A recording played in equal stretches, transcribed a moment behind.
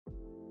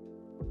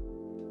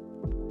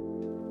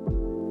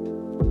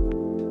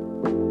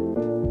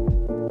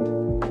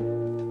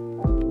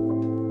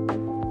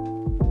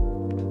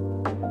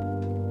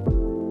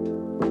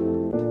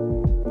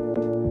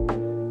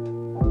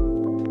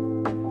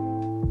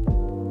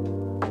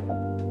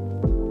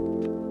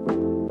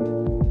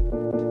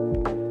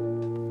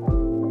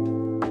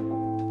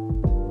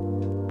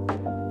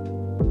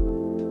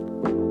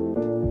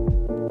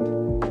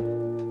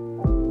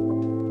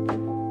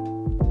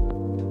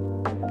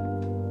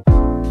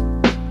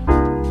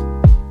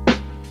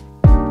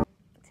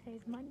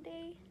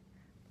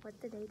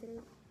the day today?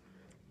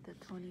 The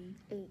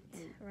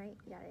 28th, right?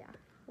 Yeah.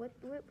 What's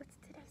today's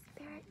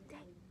spirit day?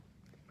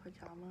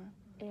 Pajama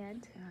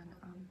and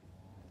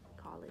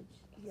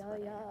college.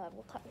 Yeah.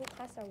 What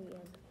class are we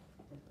in?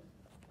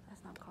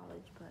 That's not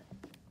college, but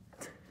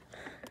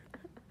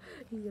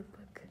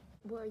yearbook.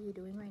 What are you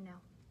doing right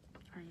now?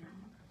 I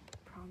am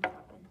prom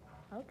shopping.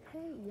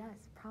 Okay,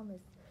 yes, prom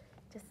is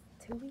just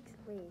 2 weeks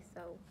away,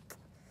 so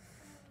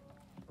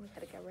we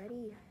gotta get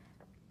ready.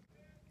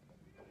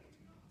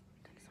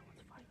 I think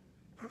someone's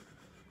fighting.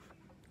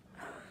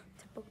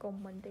 Typical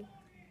Monday.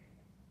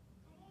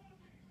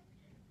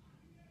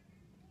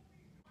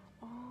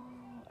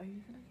 Oh, are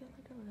you gonna get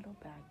like a little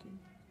baggie,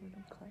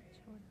 little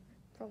clutch or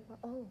whatever? For what?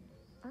 Oh,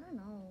 I don't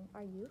know.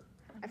 Are you?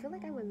 I feel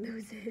like I would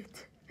lose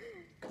it.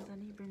 Cause I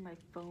need to bring my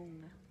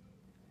phone.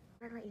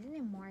 But like, isn't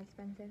it more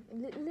expensive?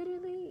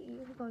 Literally,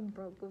 you're going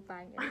broke with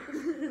buying it. I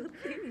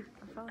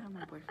probably have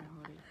my boyfriend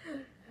holding.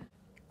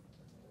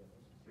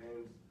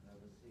 Friends, have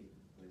a seat,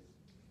 please.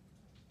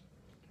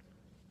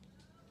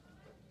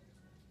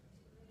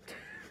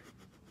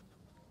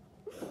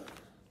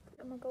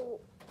 I'm gonna go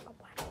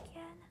what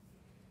again?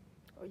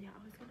 Oh yeah, I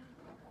was gonna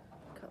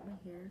cut my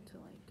hair to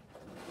like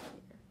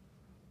here.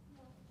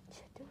 You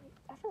should do it.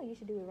 I feel like you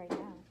should do it right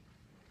now.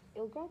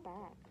 It'll grow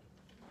back.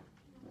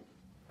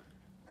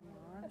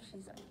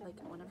 She's like,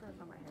 whenever I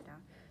put my hair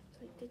down,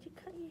 she's like, did you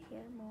cut your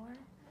hair more?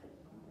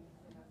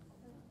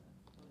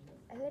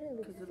 I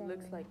literally Because it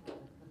looks like,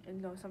 and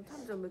no,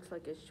 sometimes it looks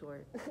like it's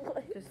short.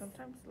 Because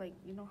sometimes, like,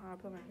 you know how I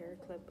put my hair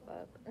clip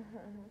up,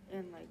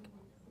 and like,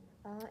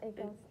 it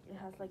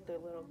has like the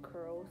little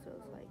curl, so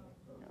it's like,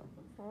 you know.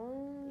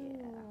 Oh.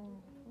 Yeah.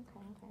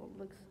 Okay. Well, it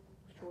looks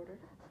shorter.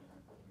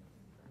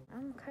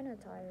 I'm kind of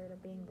tired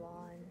of being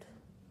blonde.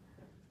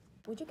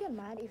 Would you get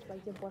mad if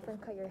like your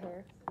boyfriend cut your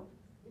hair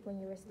when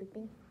you were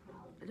sleeping?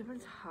 It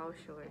depends how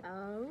short.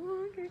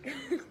 Oh, okay.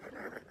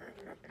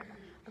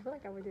 I feel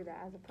like I would do that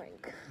as a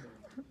prank.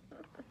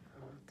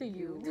 To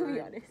you, to be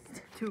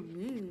honest. To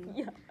me?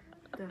 Yeah.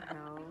 The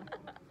hell?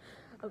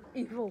 Of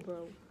evil,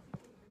 bro.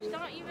 You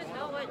don't even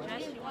know what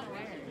dress you want to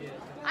wear.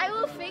 I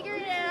will figure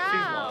it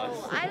out.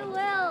 lost. I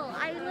will.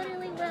 I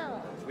literally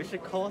will. We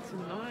should call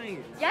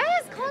tonight.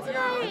 Yes, call We're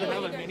gonna have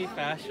tonight. a mini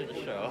fashion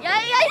show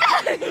Yeah.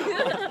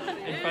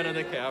 in front of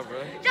the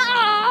camera.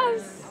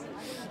 Yes.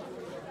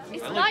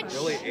 It's I not look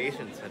really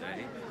Asian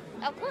today.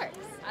 Of course.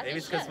 Maybe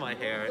it's because my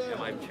hair and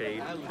my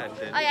jade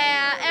pendant. Oh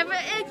yeah.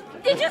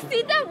 Did you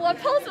see that one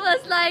post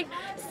was like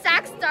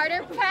sack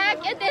starter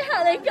pack and they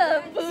had like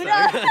a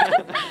Buddha,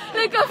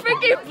 like a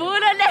freaking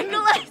Buddha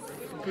necklace.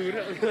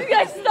 Buddha. You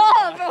guys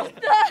stop, bro.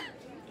 Stop.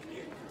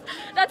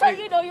 That's how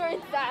you know you're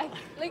in sack.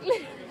 Like.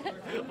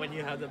 When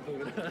you have the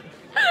Buddha.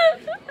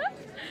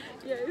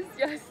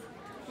 Yes.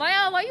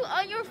 Maya, why are you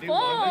on your phone?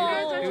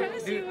 I'm trying to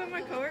see what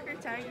my coworker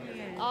tagged me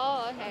in.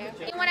 Oh, okay.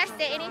 You want to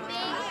say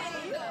anything?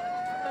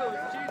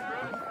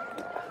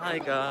 Hi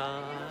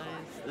guys.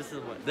 This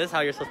is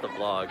how you're supposed to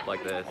vlog,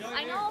 like this.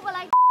 I know, but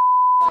like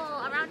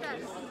around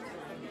us.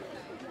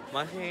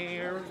 My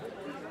hair.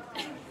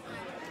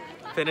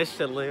 Finish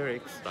the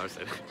lyrics. No, I'm just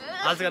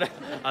kidding.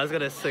 I was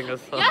gonna sing a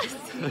song. Yes,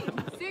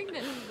 sing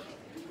this.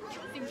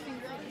 Sing.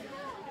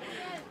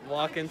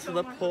 Walk into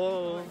the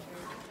pool.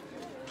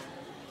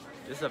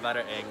 This is a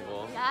better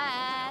angle.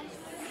 Yes,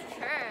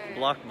 sure.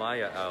 Block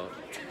Maya out.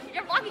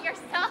 You're blocking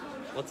yourself.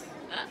 Oh,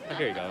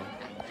 here you go.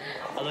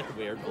 I look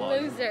weird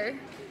blonde. Loser.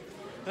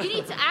 You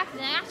need to act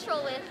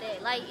natural with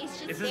it. Like it's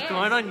just. Is this there.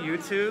 going on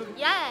YouTube?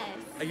 Yes.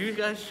 You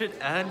guys should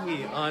add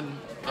me on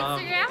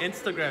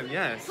Instagram.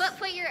 Yes.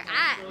 Put your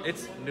at.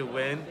 It's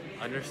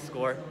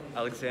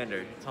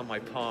Nguyen_Alexander. It's on my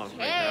palm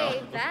right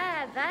Hey,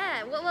 now.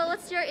 that.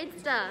 What's your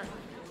Insta?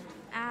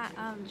 At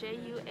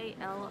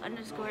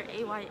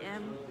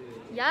JUAL_AYM.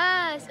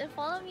 Yes, and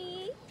follow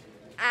me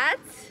at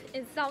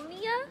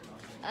Insomnia.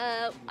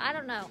 I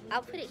don't know.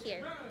 I'll put it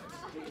here.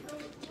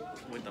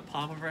 With the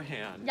palm of her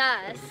hand.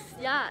 Yes.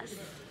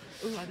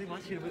 Ooh, I've been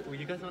watching a movie. Would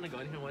you guys want to go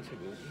in here and watch a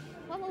movie?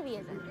 What movie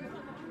is it?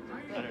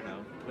 I don't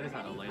know. What is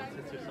that,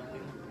 Atlantis or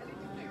something?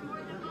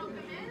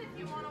 If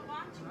you want to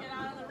watch, get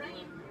out of the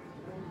rain.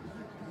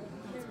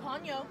 It's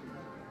Ponyo.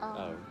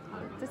 Oh.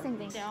 It's the same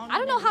thing. Down I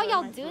don't know and how then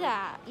y'all my do foot.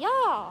 that.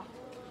 Yeah.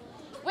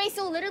 Wait,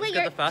 so literally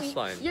Let's get the fast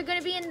line. you're gonna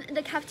be in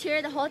the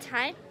cafeteria the whole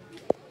time?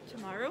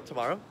 Tomorrow?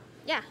 Tomorrow?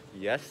 Yeah.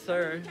 Yes,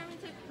 sir.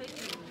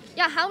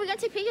 Yeah, how are we gonna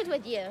take pictures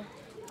with you?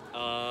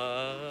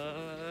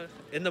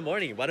 In the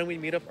morning. Why don't we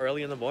meet up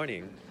early in the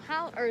morning?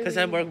 How early? Because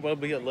then we'll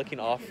be looking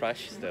all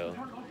fresh still.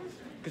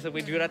 Because if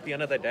we do it at the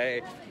end of the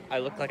day, I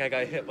look like I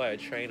got hit by a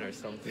train or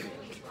something.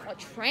 A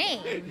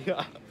train?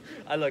 Yeah.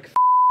 I look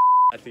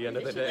at the end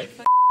of the day.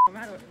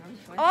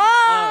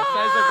 Oh!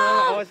 Says the girl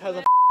that always has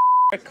a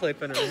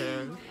clip in her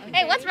hand.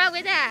 Hey, what's wrong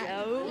with that?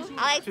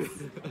 Alex,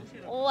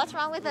 what's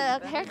wrong with the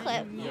hair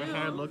clip? Your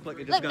hair looked like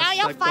it just Look, now got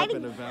y'all sucked up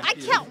in a fighting. I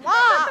vacuum. can't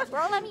walk,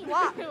 bro. Let me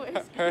walk.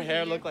 Her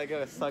hair looked like it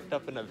was sucked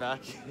up in a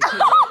vacuum.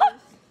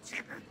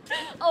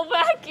 A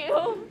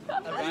vacuum.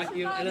 A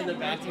vacuum, and then the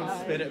vacuum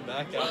spit it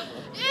back out.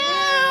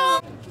 Ew.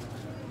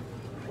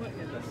 What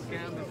in the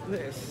scam is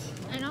this?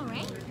 I know,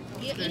 right?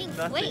 You're eating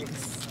nothing.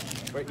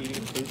 flakes. We're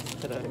eating flakes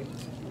today.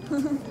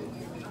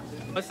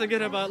 I was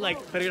thinking about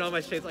like putting on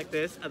my shades like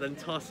this and then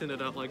tossing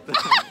it up like that.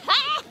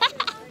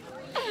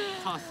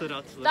 Toss it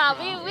out to the Stop,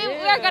 crowd. we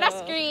are gonna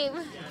scream.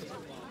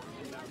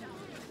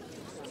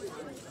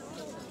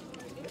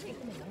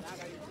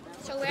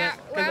 So where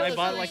I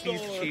bought like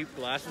these cheap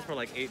glasses for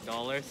like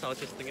 $8, so I was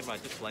just thinking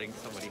about just letting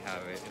somebody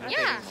have it. And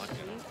Yeah.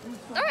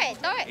 Throw it.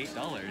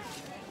 $8.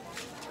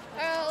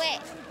 Oh wait.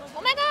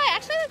 Oh my god,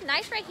 actually looks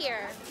nice right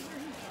here.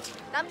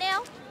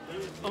 Thumbnail.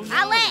 Oh no!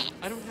 Alex!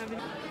 I don't have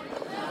any.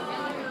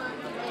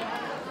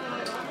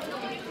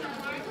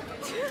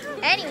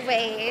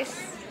 Anyways.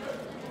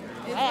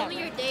 You're filming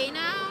your day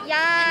now?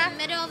 Yeah. In the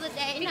middle of the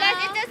day Because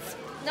now? it just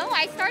no,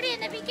 I started in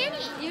the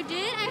beginning. You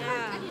did?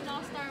 I did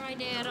not start my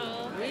day at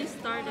all. We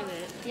started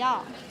it.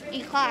 Yeah.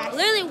 In class.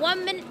 Literally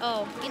 1 minute,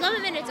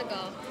 11 minutes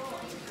ago.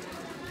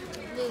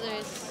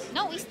 Losers.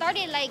 No, we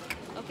started like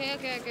Okay.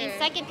 in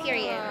second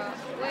period.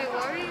 Wait,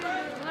 where are you? You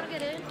wanna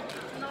get in?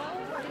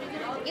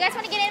 You guys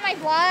want to get in my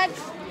vlog?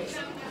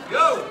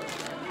 Yo!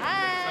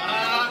 Hi.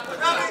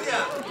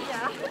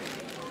 Yeah.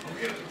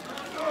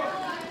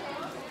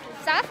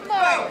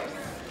 Sophomores.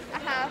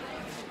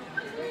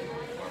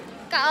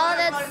 Got all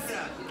this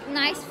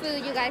nice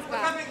food you guys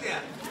got.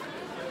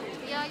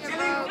 Yeah, you're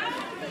broke.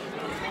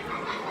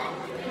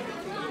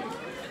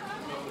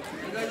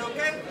 You guys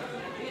okay?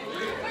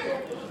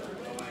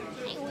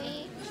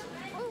 Anyway.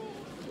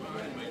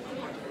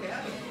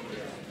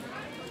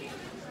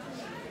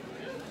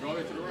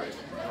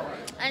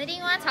 Anything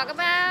you want to talk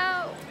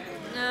about?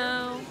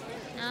 No,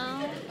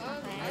 No?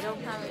 I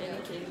don't have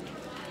anything.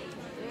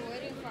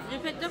 You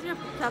picked up your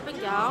cap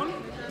and gown?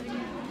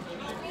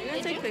 You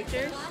gonna take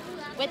pictures?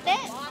 With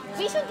it?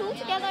 We should do it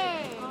together.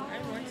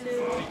 I want to.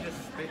 They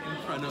just spit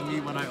in front of me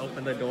when I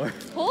opened the door.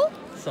 Who?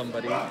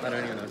 Somebody. I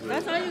don't even know who.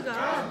 That's all you got.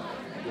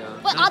 Yeah.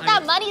 But No, all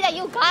that money that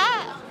you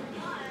got.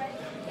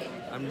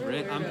 I'm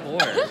rich. I'm poor.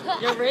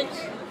 You're rich?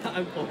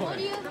 I'm poor.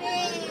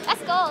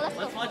 Let's go.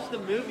 Let's watch the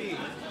movie.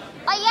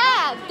 Oh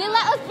yeah, they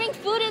let us bring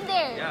food in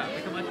there. Yeah,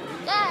 we can watch the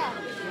movie. Yeah.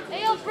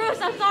 Hey, yo, Bruce,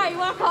 I'm sorry. You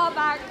wanna call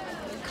back?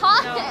 Call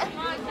it.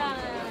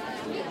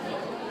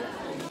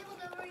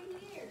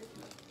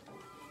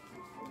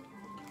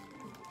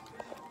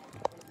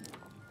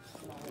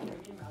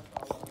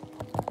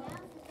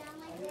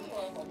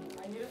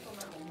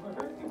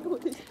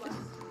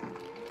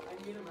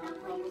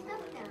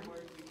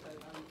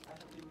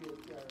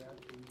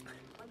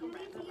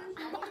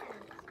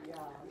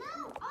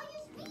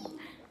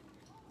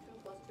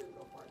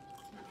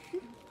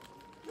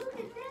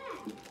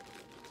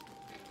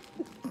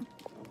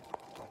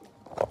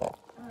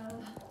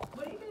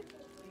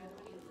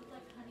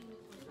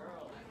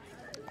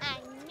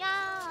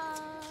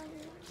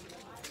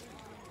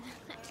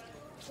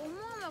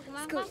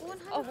 Scoot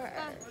over.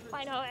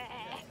 Final.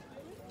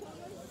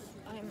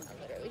 I'm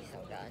literally so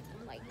done.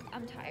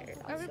 I'm tired.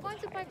 Are we going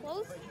to buy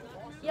clothes?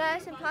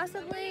 Yes, and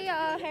possibly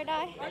hair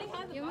dye.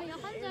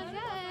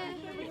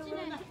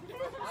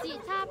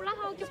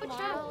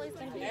 Tomorrow is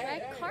gonna be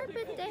red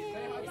carpet day.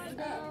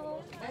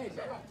 So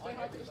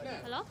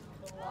Hello?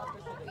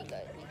 be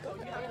good.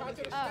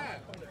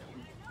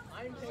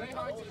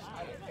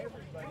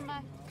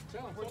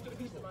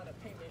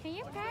 Can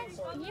your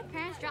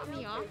parents drop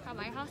me off at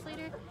my house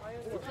later?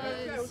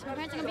 Because my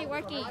parents are gonna be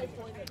working.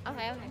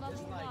 Okay. Blah,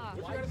 blah,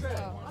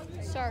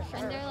 blah. Sure.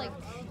 And they're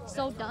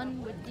so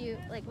done with you,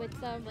 with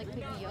them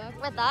picking you up.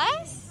 With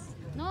us?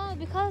 No,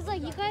 because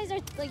you guys are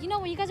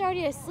when you guys are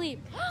already asleep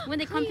when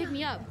they come pick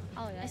me up.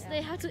 Oh yeah. So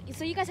they have to.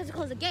 So you guys have to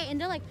close the gate, and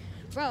they're like,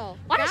 bro,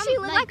 Why does she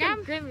look like a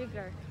Grim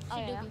Reaper? Oh,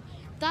 yeah.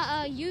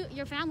 That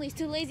your family's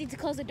too lazy to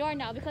close the door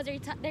now because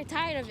they're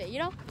tired of it,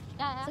 Yeah.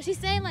 So she's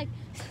saying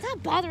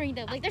stop bothering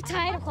them. They're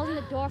tired of closing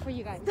the door for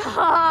you guys.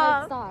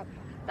 Stop.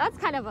 That's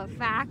kind of a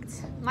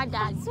fact. My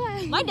dad. That's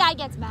why. My dad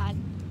gets mad.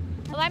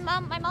 But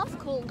my mom's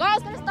cool. Girl,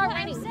 it's gonna start I'm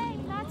raining.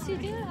 saying not to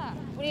do that.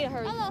 We need to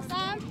hurry. Hello,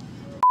 Sam.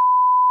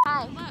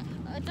 Hi.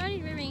 It's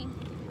already ringing.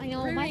 I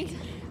know. I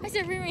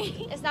said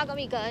ringing. It's not gonna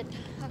be good.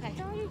 Okay.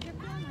 It's already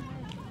dripping on my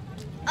head.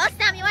 Oh,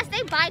 Sam, you wanna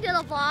say bye to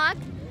the vlog?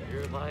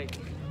 You're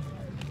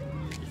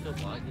still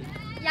vlogging?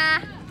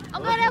 Yeah.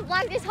 I'm gonna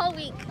vlog this whole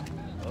week.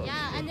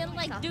 Yeah, and then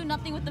do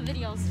nothing with the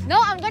videos. No,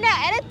 I'm gonna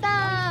edit them.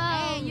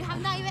 Hey, you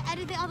have not even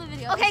edited all the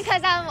videos. Okay,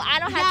 cause I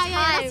don't have time.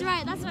 Yeah,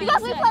 that's right.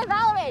 Because we play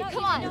Valorant. No, Come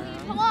you on.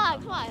 don't. Come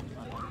on.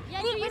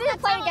 Yeah, We you need to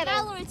play together.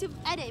 Valorant to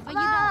edit, but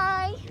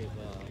Bye. Okay,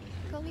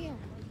 bye. Go here.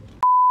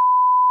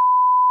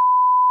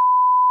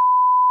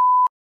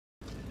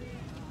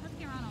 Let's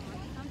get around over.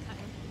 I'm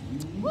tired.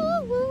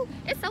 Woo woo.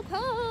 It's so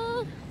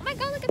cold. Oh my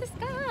god, look at the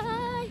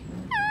sky.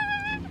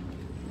 Ah.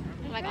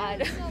 Oh my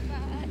god. So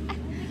bad.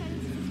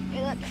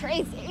 You look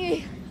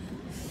crazy.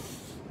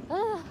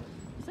 Oh.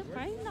 I'm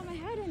surprised that my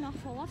hair did not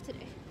fall off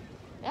today.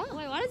 Yeah.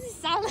 Wait, why does it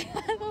sound like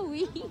I have a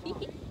wee?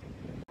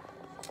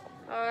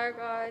 Alright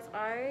guys,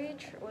 I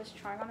was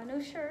trying on a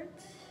new shirt.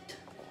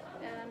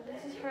 And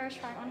this is her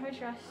trying on her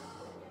dress.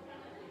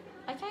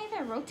 I can't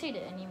even rotate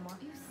it anymore.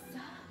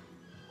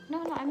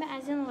 No, I meant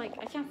as in I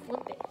can't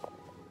flip it.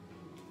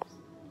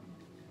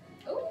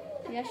 Ooh.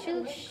 Yeah, she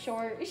looks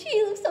short.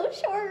 She looks so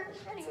short.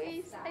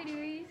 Anyways.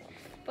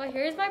 But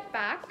here's my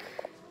back.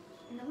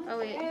 Oh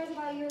wait.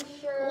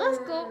 Let's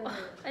go.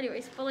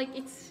 Anyways, but like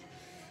it's,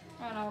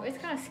 I don't know, it's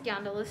kind of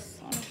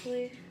scandalous,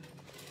 honestly.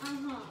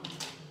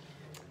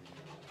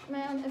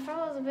 Man, if I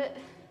was a bit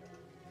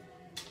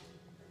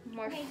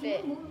more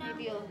fit,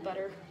 maybe it look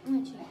better.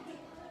 Wait,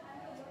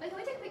 can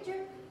we take a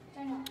picture?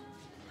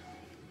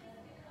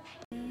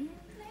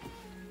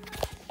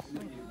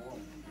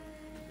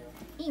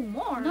 Eat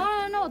more?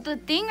 No. The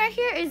thing right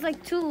here is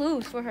like too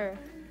loose for her.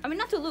 I mean,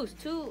 not too loose,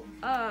 too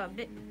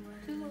bit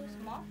too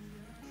small.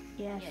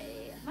 Yes.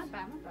 Yeah. My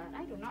bad.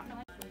 I do not know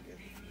how to do.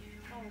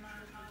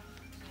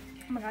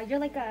 Oh my god, you're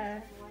like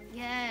a...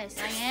 Yes,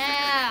 I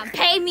am.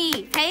 Pay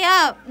me. Pay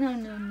up.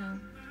 No.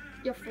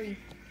 You're free.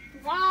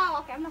 Wow.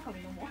 Okay, I'm not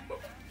coming no more.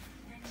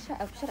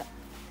 Shut up.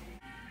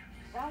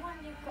 That one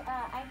I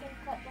can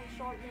cut the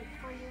short lip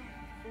for you.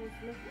 It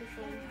looks the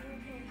same.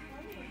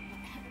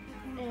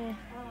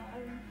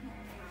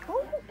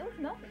 Oh, it was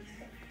nice.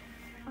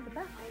 On the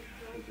back.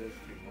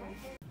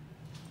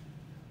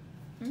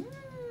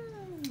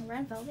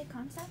 Red velvet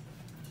concept.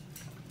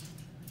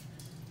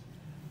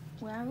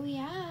 Where are we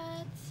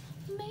at?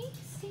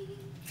 Macy.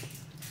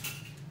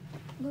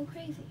 Go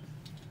crazy.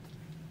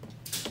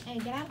 Hey,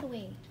 get out of the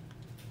way.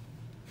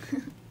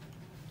 I'm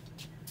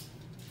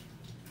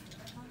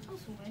so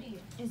sweaty.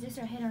 Is this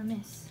our hit or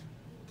miss?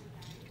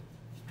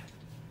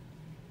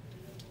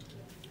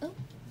 Oh.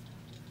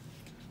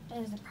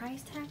 Is the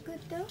price tag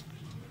good though?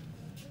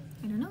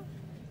 I don't know.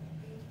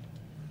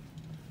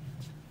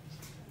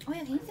 Oh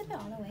yeah, can you zip it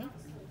all the way?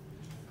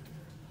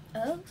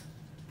 Oh.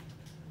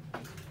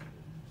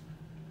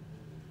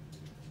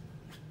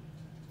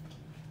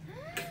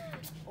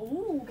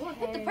 Oh, I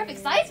picked the perfect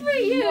size for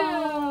you.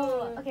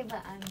 No. Okay,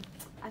 but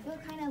I feel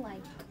kind of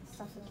like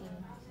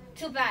suffocating.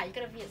 Too bad. You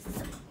gotta be a.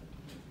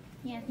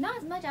 Yeah, not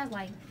as much as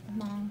like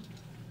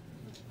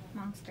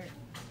monster.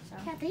 So.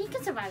 Yeah, then you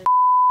can survive.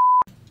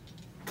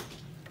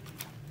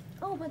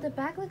 Oh, but the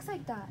back looks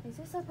like that. Is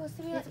this supposed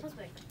to be? It's supposed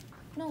to be.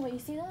 No, but you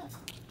see that?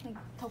 Like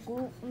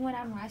toku when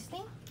I'm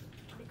resting.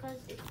 Because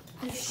it's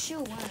You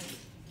should want.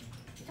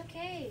 it's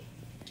okay.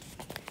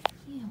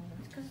 Ew.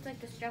 It's because like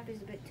the strap is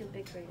a bit too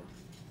big for you.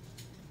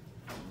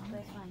 But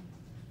it's fine.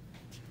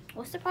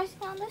 What's the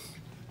pricing on this?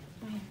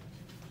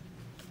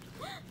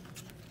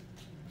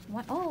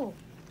 What? Oh,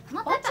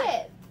 Not that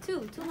bad.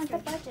 budget. 200. The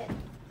budget.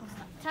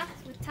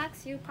 With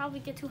tax, you probably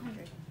get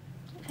 200.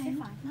 Okay,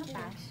 fine. Not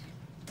bad.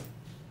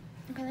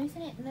 Okay, let me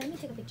send it. Let me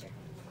take a picture.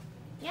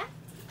 Yeah.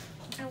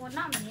 I will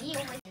not me.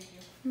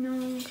 No,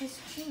 because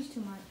it was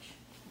too much.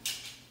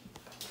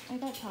 I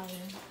got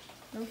tired.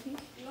 Okay.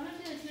 You want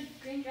to do the two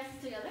green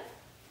dresses together?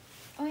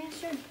 Oh yeah,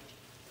 sure.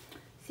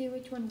 See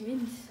which one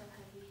wins. So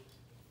heavy.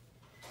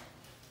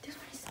 This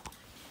one is so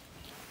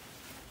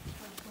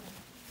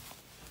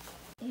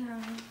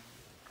yeah.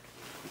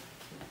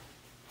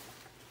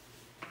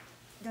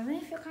 Doesn't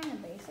it feel kind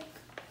of basic?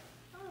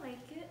 I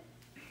like it.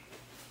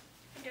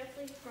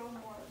 Definitely throw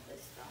more of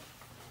this stuff.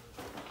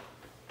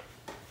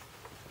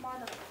 More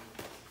than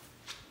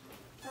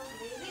so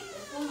baby,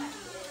 this one might be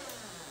it.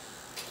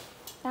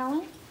 That one?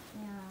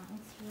 Yeah,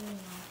 it's really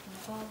nice.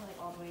 It's all like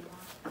all the way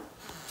down.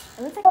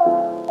 It looks like.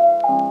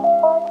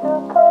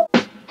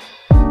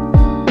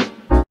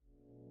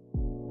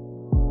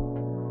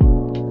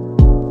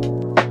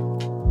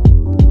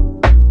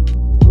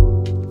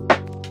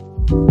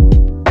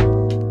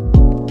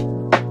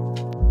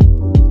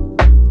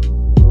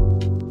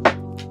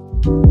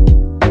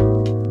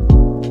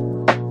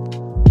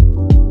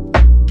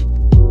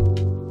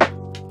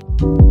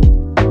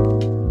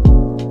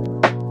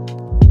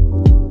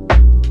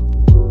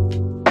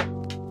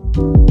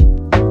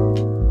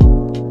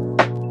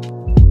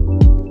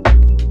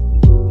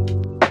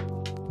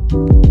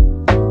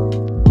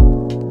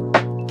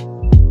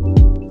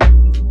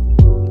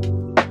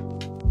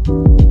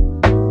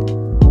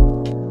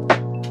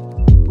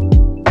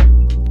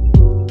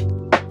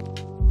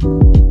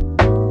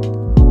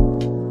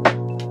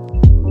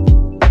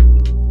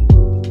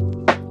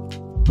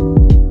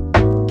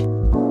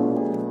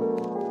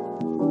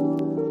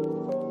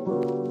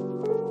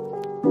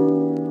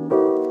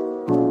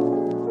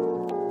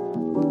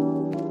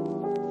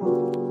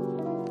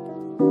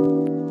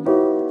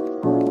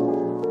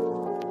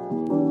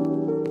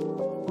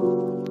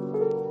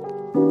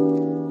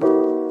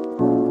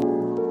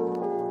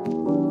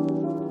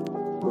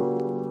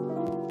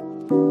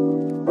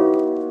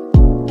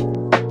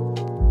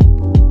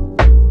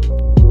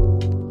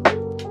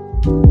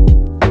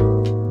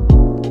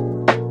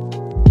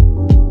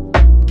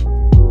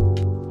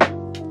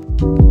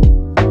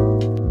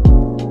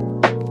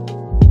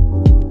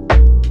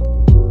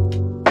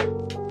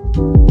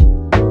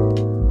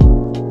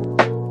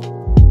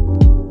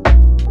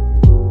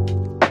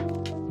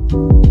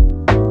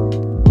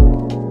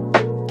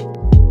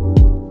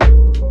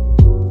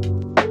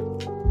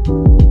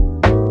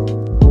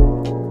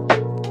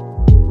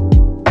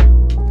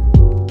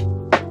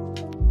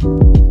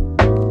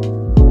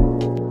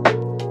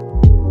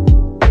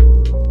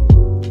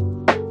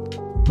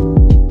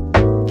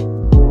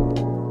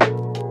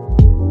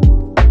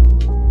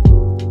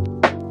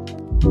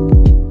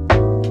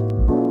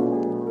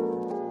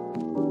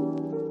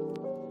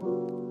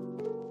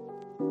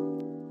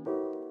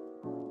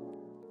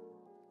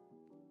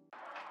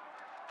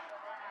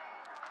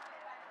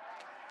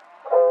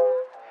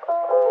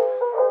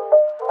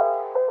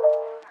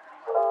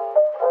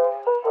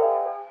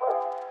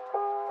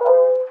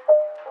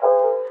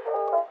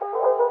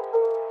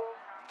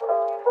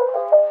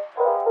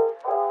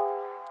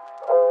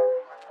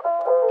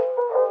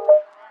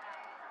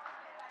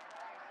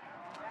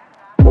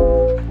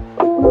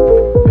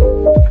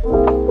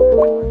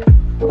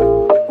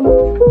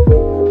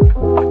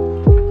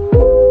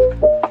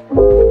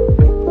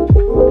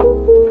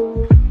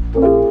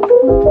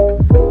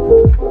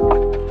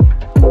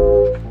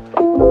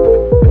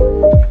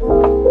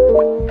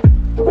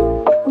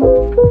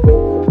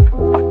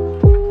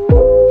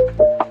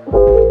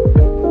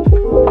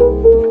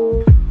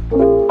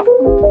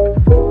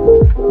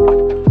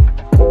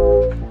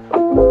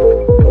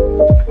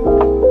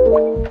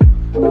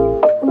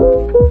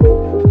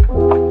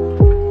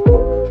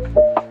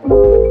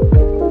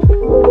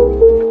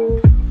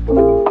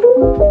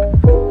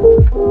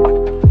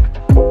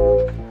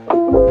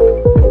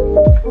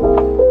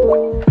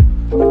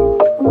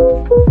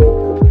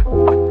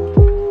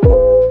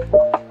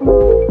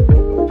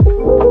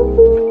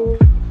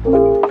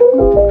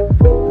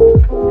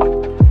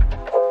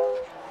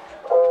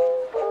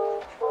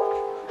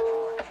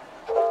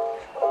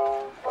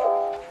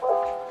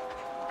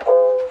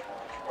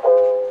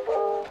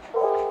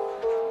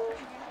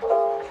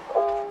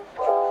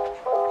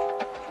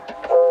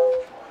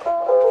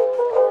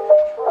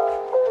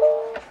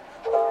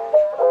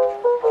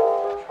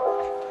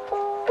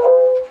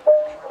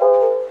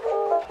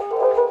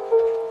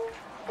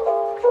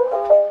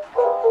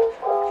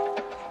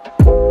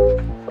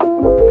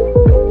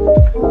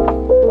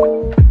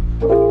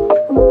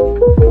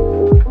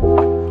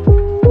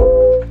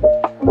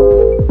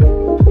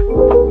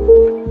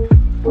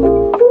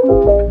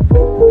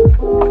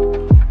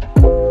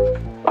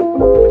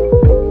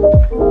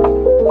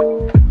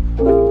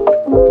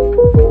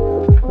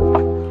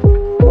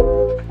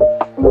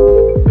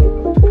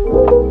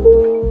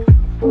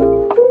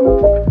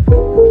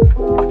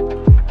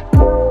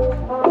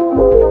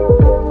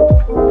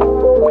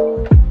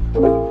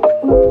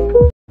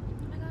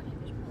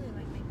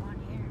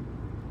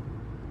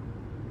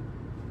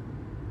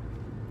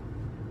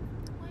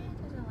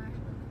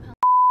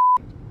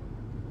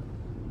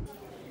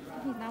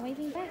 not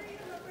waving back.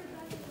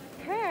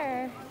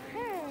 Her.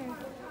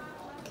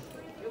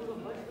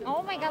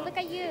 Oh my God, look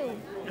at you.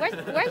 Where's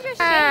your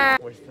shade?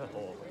 Where's the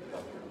hole?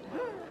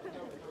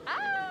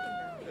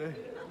 Ah.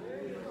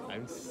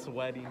 I'm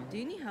sweating. Do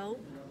you need help?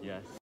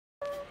 Yes.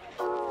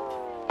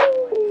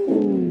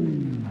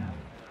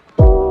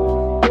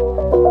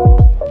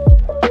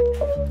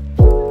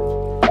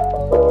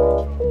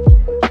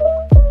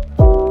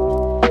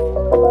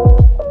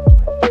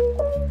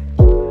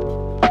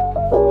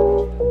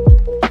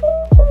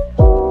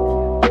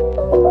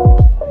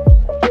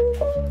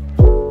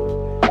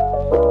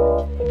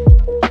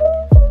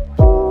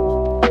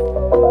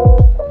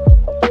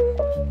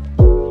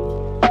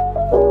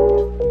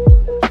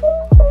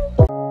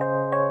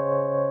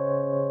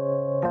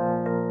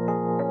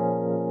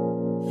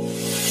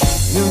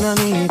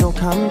 유난히도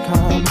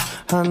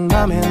캄캄한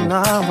밤에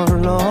나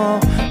홀로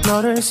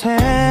너를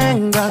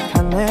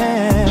생각하네.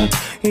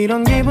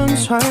 이런 기분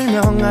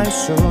설명할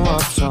수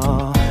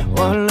없어.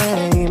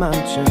 원래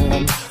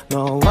이맘쯤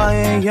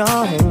너와의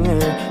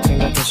여행을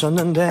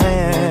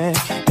생각했었는데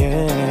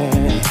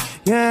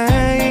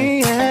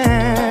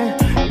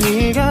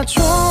네가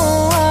좋아하던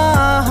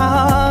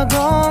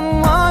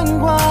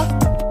와인과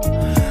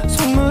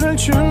선물을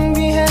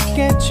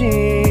준비했겠지.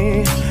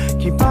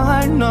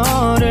 기뻐할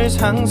너를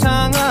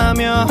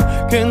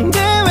상상하며. 근데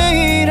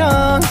왜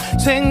이런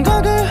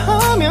생각을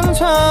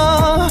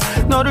하면서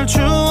너를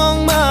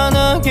추억만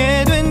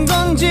하게 된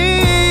건지.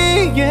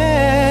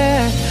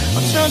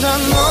 어쩌다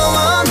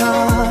너와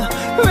나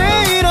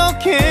왜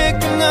이렇게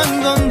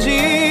끝난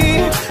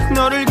건지.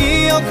 너를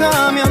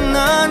기억하면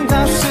난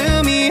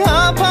가슴이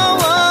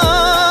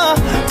아파와.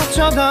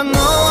 어쩌다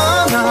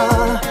너와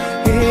나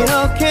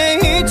이렇게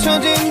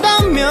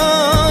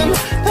잊혀진다면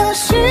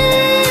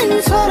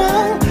다시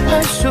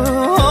사랑할 수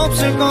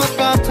없을 것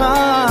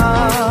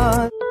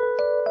같아.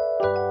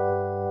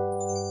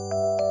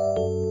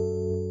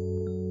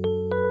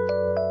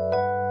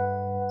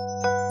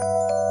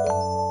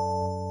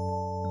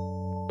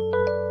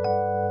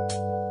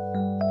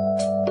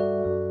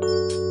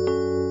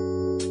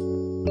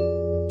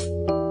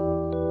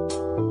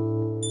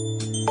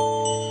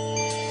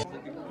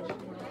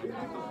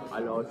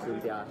 Hello,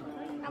 Cynthia.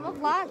 I'm a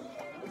vlog.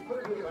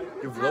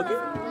 You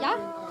vlogging? Yeah.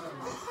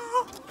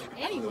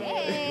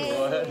 Anyway.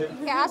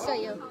 Here, I'll show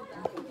you.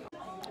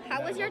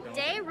 How was your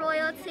day,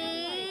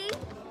 royalty?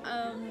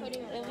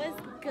 It was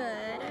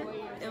good.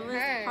 It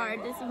was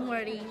hard this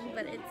morning,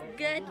 but it's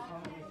good.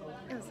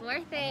 It was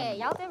worth it.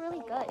 Y'all did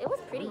really good. It was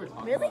pretty.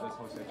 Really?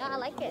 Yeah, I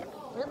like it.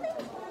 Really?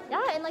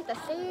 Yeah, and like the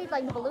shade,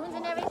 like the balloons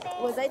and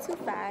everything. Was I too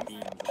fast?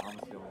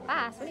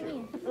 Fast? What do you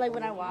mean? Like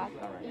when I walked?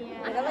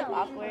 Yeah. Was that like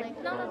awkward?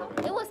 No.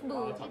 It was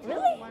smooth.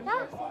 Really?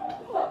 Yeah.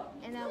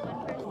 And then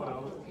one person.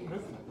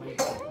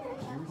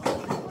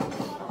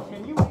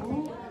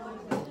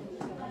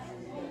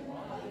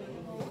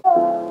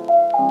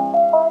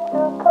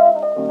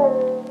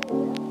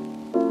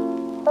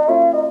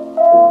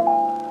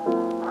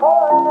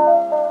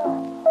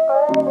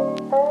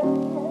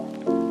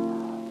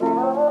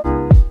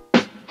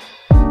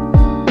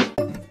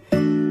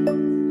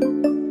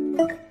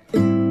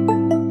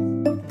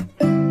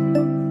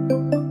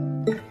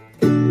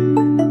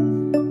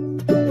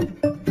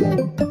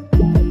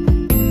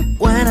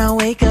 When I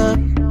wake up,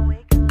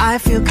 I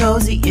feel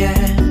cozy, yeah.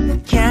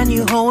 Can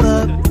you hold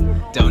up?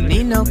 Don't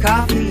need no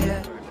coffee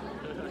yet.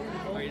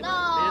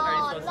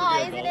 No,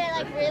 isn't it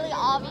like really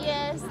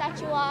obvious that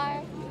you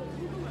are?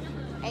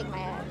 Egg my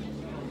head.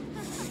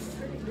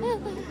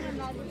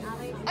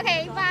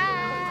 Okay,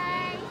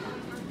 bye.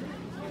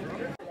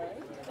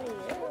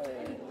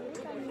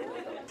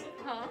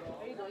 Huh?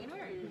 Are you going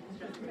where?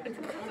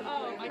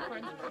 Oh, my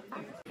friend.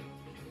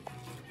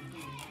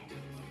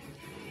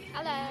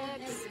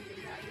 Alex.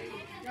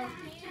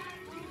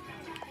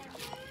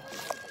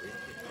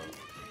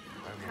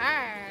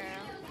 Her.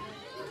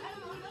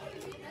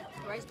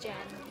 Where's Jen?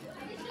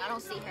 I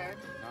don't see her.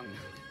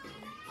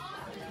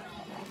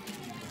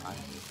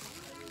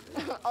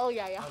 Oh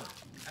yeah.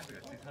 I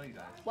forgot to tell you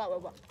guys. What? I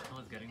was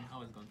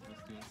going to the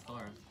student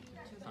store.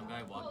 Some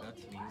guy walked up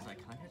to me. He's like,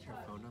 "Can I get your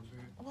phone number?"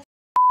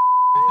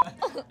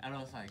 And I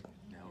was like,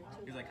 "No."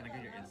 He's like, "Can I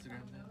get your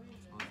Instagram?"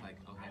 I was like,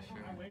 "Okay, sure."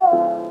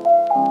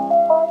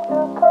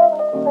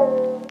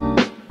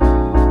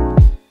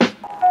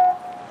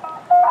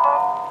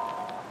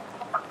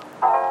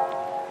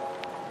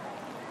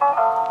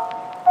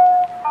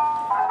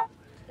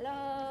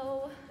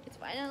 Hello. It's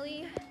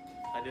finally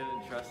I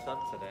didn't dress up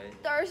today.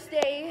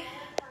 Thursday.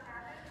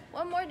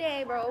 One more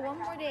day, bro. One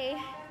more day.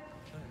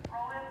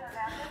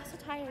 So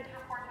tired.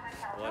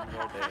 One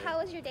more day. How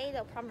was your day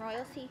though, prom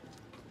royalty?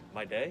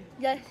 My day?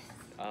 Yes.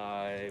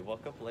 I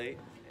woke up late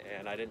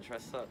and I didn't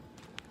dress up.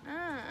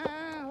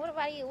 What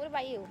about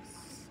you?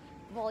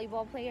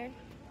 Volleyball player?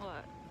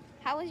 What?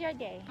 How was your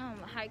day?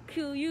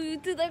 Haiku you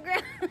to the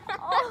ground.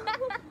 Oh.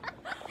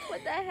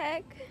 What the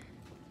heck?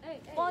 Hey,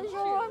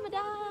 Bonjour,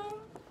 madame.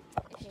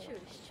 It's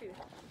true.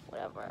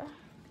 Whatever.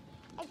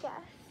 I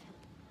guess.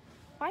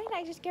 Why did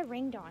I just get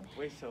rained on?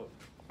 Wait, so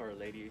for a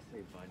lady you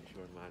say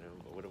bonjour, madam,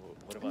 but what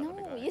about No,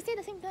 the guy? you say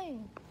the same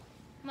thing.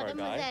 For a guy?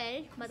 Mademoiselle.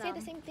 Say Madame.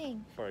 the same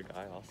thing. For a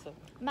guy also?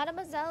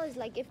 Mademoiselle is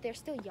like if they're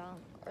still young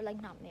or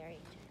like not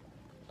married.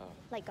 Oh.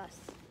 Like us.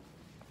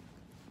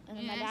 And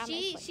then Yeah, madame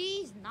is like,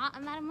 she's not a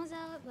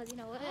mademoiselle, but you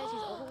know what? She's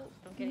old.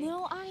 I'm kidding.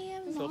 no, I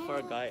am So not. for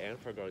a guy and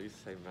for a girl, you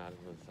say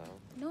mademoiselle.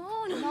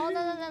 No, no.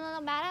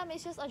 No. Madame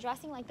is just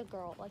addressing like the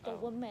girl, like the Oh.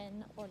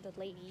 woman or the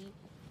lady.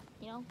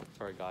 You know?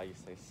 For a guy, you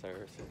say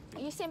sir. So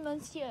You say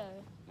monsieur.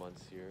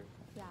 monsieur.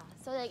 Yeah.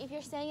 So like if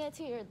you're saying it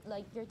to your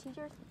your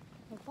teachers,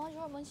 like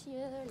bonjour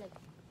monsieur, like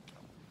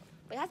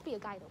it has to be a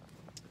guy though.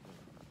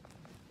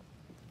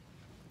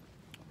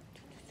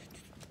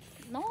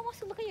 No one wants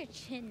to look at your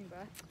chin, bro.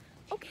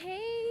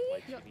 Okay.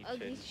 Like Your chinny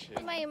ugly chin,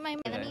 chin. My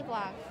let me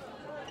vlog.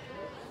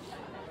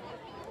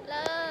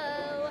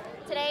 Hello.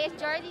 Today is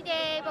Jersey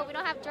Day, but we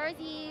don't have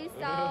jerseys,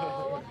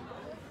 so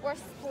we're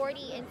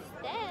sporty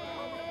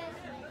instead.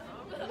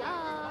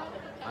 Yeah.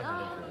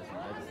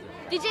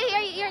 Did you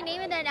hear your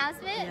name in the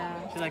announcement?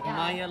 Yeah. She's like,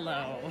 Maya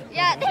Low.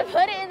 Yeah, they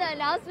put it in the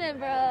announcement,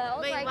 bro. I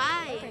was Wait, like,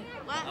 why? okay.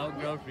 What?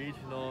 Outgrowth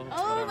Regional.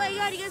 Oh my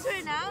god, you guys were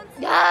announced?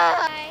 Yeah.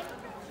 Hi.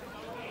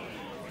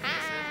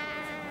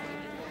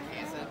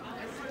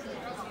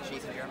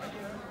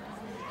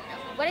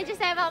 What did you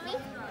say about me?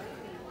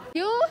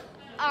 You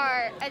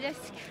are a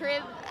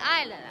description.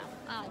 I don't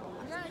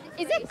know.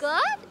 Is it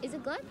good? Is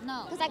it good?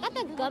 No. Because I got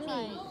the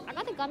gummy. I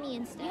got the gummy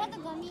instead. You want the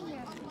gummy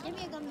here? Give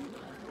me a gummy.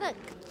 Look.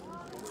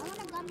 I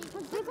want a gummy.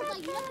 Because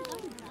like you want the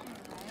gummy.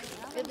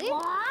 Really?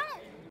 Why?